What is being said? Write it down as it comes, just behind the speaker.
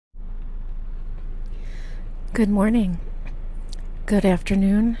Good morning, good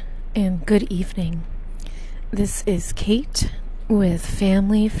afternoon, and good evening. This is Kate with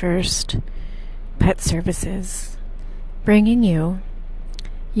Family First Pet Services, bringing you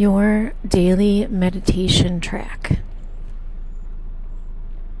your daily meditation track.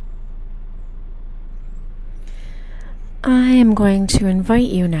 I am going to invite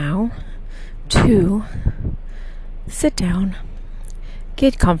you now to sit down,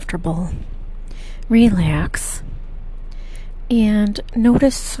 get comfortable, relax, and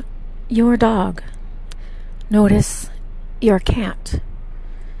notice your dog. Notice your cat.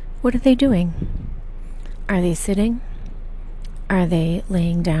 What are they doing? Are they sitting? Are they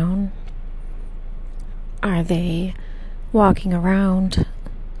laying down? Are they walking around,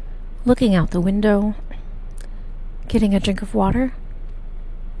 looking out the window, getting a drink of water?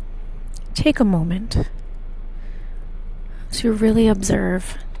 Take a moment to really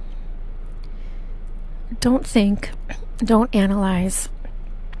observe. Don't think, don't analyze.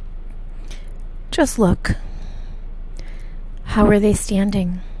 Just look. How are they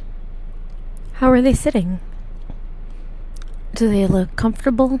standing? How are they sitting? Do they look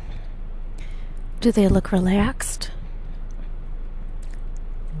comfortable? Do they look relaxed?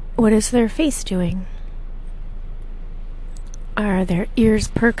 What is their face doing? Are their ears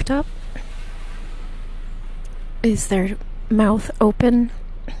perked up? Is their mouth open?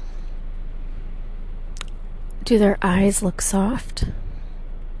 Do their eyes look soft?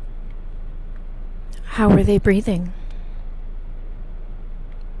 How are they breathing?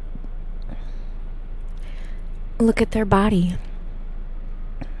 Look at their body.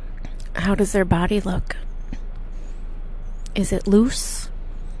 How does their body look? Is it loose?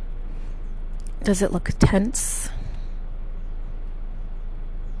 Does it look tense?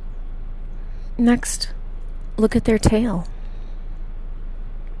 Next, look at their tail.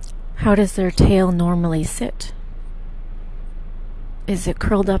 How does their tail normally sit? Is it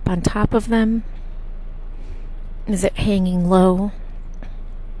curled up on top of them? Is it hanging low?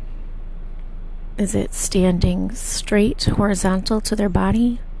 Is it standing straight, horizontal to their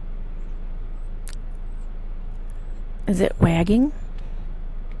body? Is it wagging?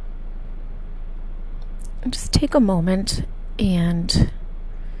 Just take a moment and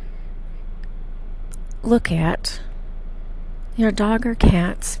look at your dog or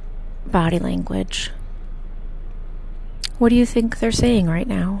cat's body language. What do you think they're saying right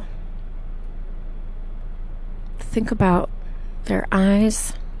now? Think about their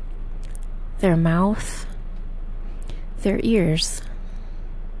eyes, their mouth, their ears,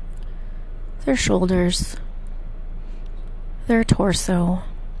 their shoulders, their torso,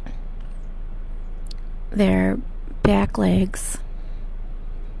 their back legs,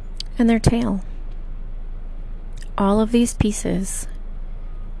 and their tail. All of these pieces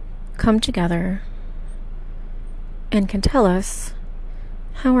come together and can tell us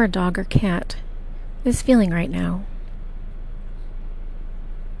how our dog or cat is feeling right now.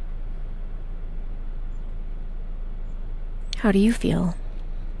 How do you feel?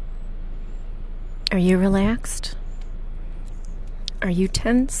 Are you relaxed? Are you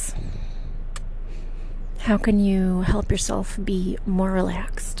tense? How can you help yourself be more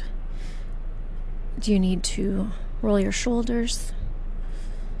relaxed? Do you need to roll your shoulders?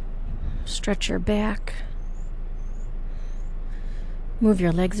 Stretch your back? Move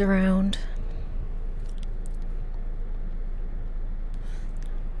your legs around?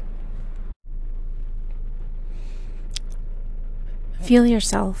 Feel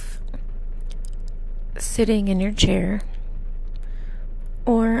yourself sitting in your chair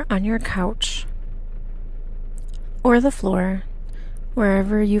or on your couch or the floor,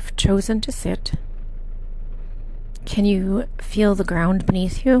 wherever you've chosen to sit. Can you feel the ground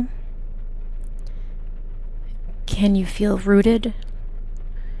beneath you? Can you feel rooted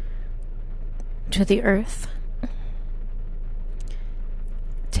to the earth?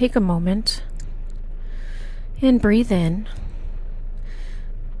 Take a moment and breathe in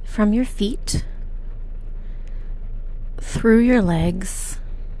from your feet, through your legs,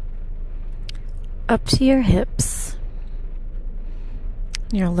 up to your hips,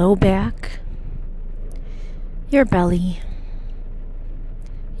 your low back, your belly,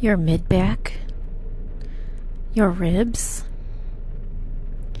 your mid-back, your ribs.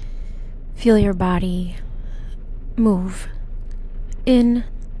 Feel your body move in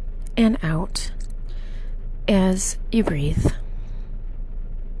and out as you breathe.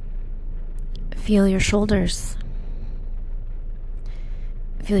 Feel your shoulders.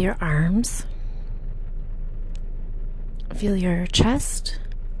 Feel your arms. Feel your chest,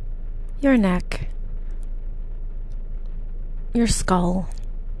 your neck, your skull,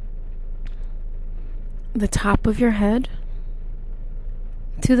 the top of your head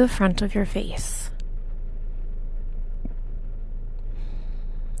to the front of your face.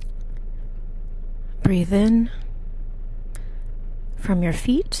 Breathe in from your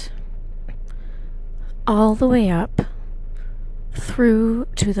feet all the way up through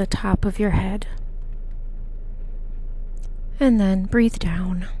to the top of your head. And then breathe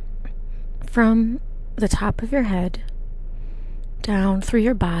down from the top of your head down through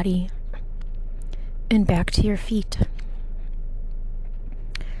your body and back to your feet.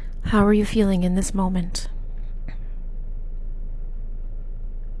 How are you feeling in this moment?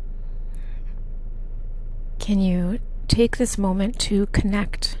 Can you take this moment to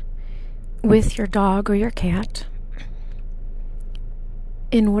connect with your dog or your cat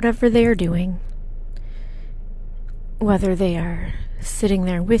in whatever they are doing, whether they are sitting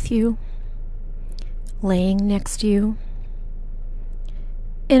there with you, laying next to you,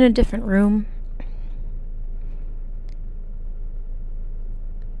 in a different room?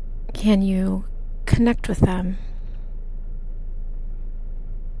 Can you connect with them?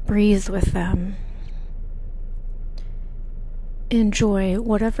 Breathe with them. Enjoy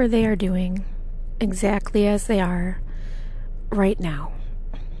whatever they are doing exactly as they are right now.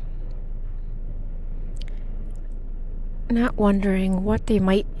 Not wondering what they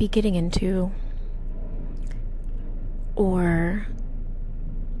might be getting into or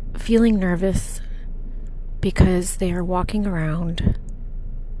feeling nervous because they are walking around.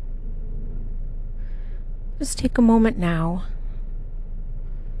 Just take a moment now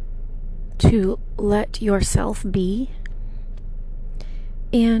to let yourself be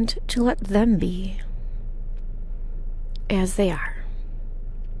and to let them be as they are.